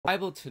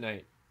Bible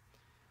tonight.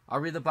 I'll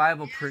read the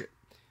Bible.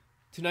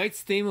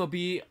 Tonight's theme will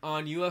be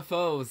on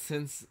UFOs,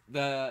 since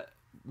the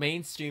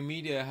mainstream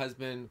media has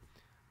been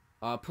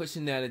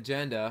pushing that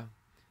agenda,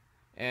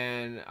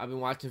 and I've been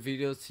watching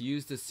videos to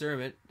use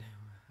discernment.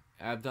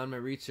 I've done my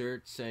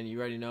research, and you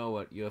already know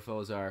what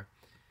UFOs are,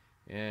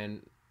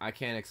 and I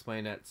can't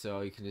explain that, so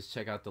you can just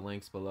check out the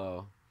links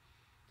below.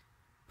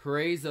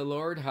 Praise the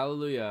Lord,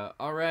 hallelujah.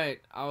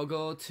 Alright, I'll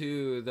go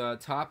to the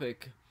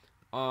topic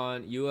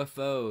on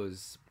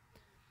UFOs.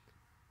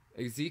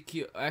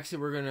 Ezekiel, actually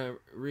we're going to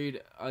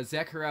read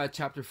Zechariah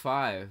chapter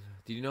 5.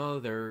 Do you know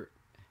there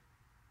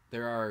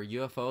are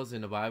UFOs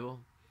in the Bible?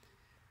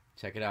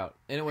 Check it out.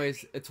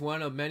 Anyways, it's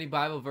one of many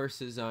Bible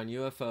verses on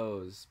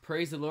UFOs.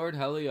 Praise the Lord,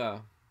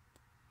 hallelujah.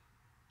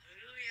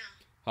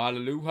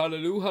 Hallelujah,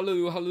 hallelujah,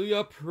 hallelujah,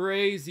 hallelujah.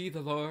 Praise ye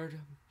the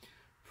Lord.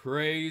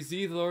 Praise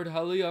ye the Lord,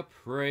 hallelujah.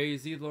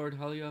 Praise ye the Lord,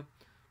 hallelujah.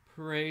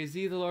 Praise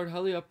ye the Lord,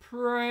 hallelujah.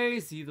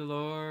 Praise ye the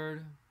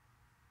Lord.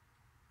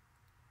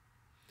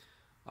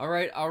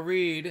 Alright, I'll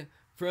read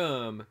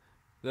from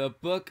the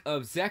book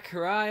of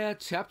Zechariah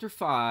chapter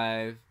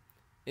 5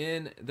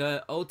 in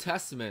the Old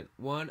Testament.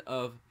 One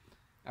of,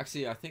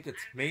 actually I think it's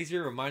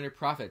major or minor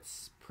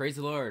prophets. Praise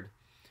the Lord.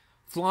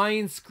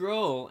 Flying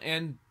scroll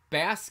and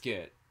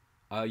basket.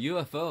 A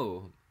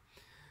UFO.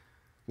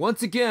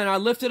 Once again I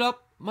lifted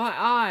up my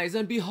eyes,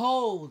 and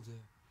behold,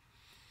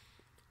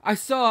 I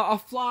saw a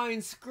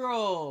flying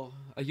scroll,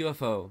 a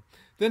UFO.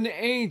 Then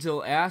the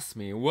angel asked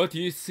me, "What do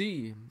you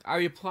see?" I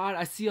replied,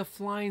 "I see a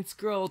flying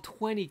scroll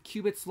 20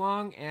 cubits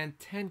long and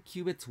 10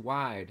 cubits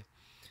wide."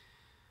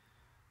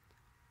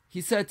 He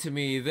said to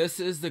me, "This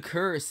is the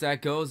curse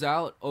that goes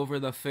out over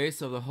the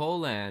face of the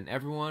whole land.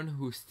 Everyone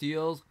who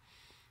steals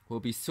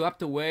will be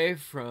swept away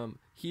from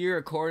here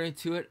according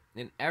to it,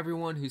 and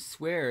everyone who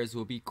swears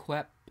will be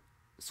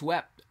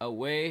swept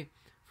away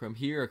from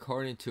here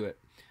according to it.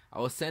 I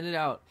will send it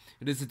out.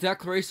 It is a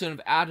declaration of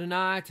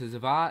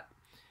Adonai-Tzva'ot,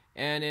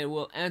 and it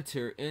will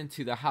enter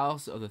into the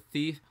house of the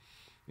thief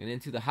and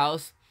into the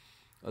house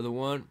of the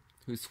one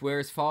who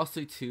swears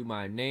falsely to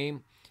my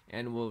name,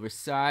 and will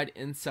reside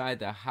inside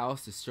the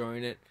house,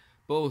 destroying it,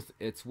 both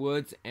its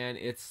woods and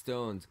its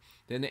stones."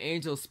 Then the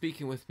angel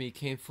speaking with me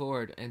came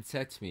forward and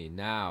said to me,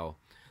 "Now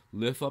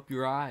lift up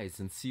your eyes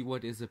and see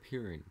what is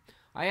appearing."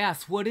 I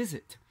asked, "What is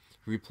it?"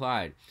 He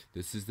replied,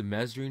 "This is the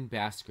measuring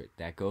basket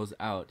that goes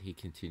out." He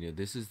continued,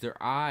 "This is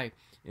their eye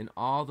in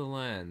all the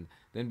land."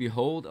 Then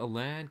behold, a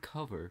land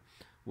cover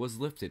was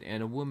lifted,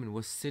 and a woman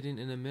was sitting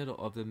in the middle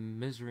of the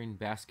measuring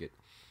basket.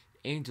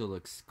 The angel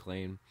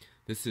exclaimed,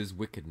 "This is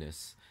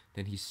wickedness."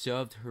 Then he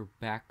shoved her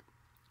back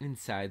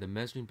inside the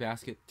measuring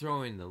basket,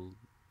 throwing the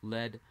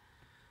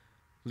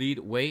lead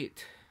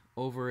weight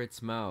over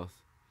its mouth.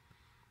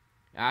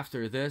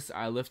 After this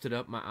I lifted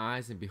up my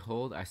eyes, and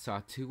behold, I saw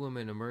two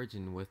women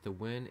emerging with the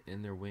wind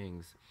in their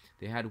wings.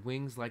 They had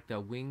wings like the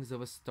wings of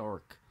a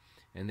stork,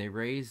 and they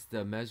raised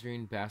the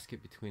measuring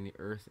basket between the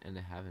earth and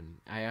the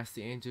heaven. I asked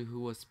the angel who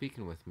was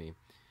speaking with me,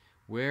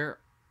 "Where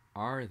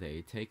are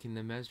they taking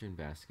the measuring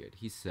basket?"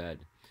 He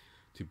said,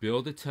 "To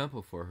build a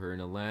temple for her in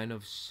the land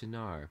of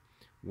Shinar.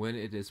 When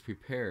it is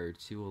prepared,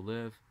 she will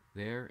live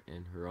there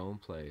in her own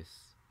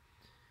place."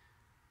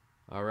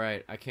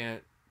 Alright, I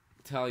can't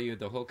tell you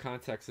the whole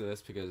context of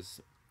this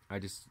because I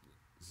just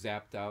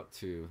zapped out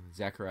to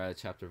Zechariah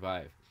chapter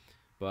 5.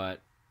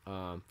 But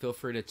feel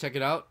free to check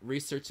it out,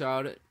 research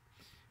out it.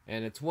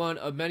 And it's one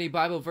of many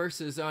Bible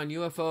verses on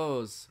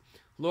UFOs.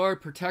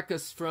 Lord, protect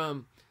us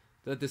from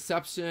the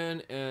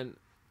deception and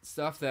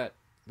stuff that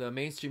the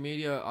mainstream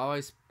media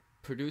always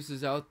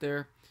produces out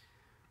there.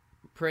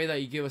 Pray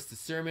that you give us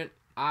discernment,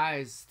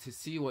 eyes to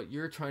see what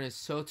you're trying to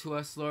show to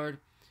us, Lord.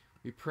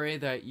 We pray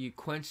that you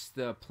quench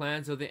the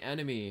plans of the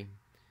enemy,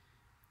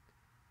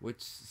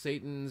 which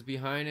Satan's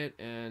behind it,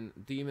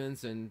 and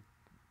demons and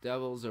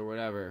devils or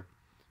whatever.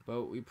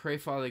 But we pray,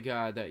 Father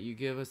God, that you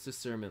give us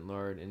discernment,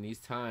 Lord, in these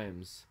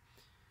times.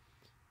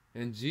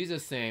 In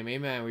Jesus' name,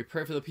 amen. We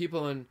pray for the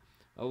people in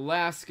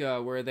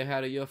Alaska where they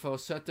had a UFO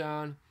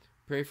shutdown.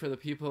 Pray for the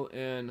people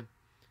in,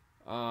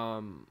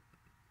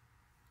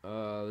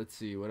 let's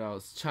see, what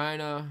else?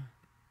 China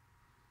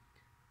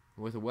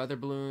with a weather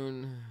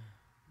balloon.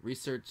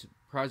 Research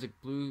Project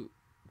Blue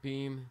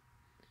Beam.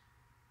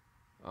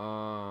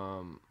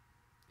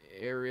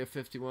 Area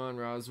 51,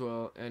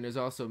 Roswell, and there's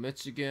also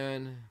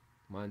Michigan,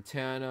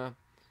 Montana,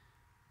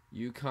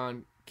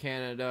 Yukon,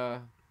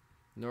 Canada,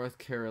 North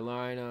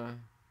Carolina,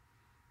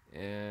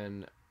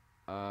 and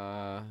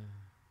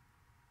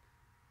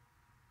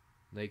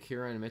Lake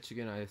Huron,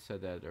 Michigan. I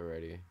said that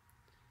already.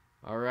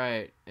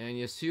 Alright, in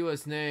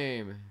Yeshua's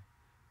name,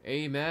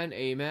 amen,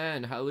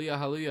 amen, hallelujah,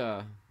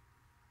 hallelujah.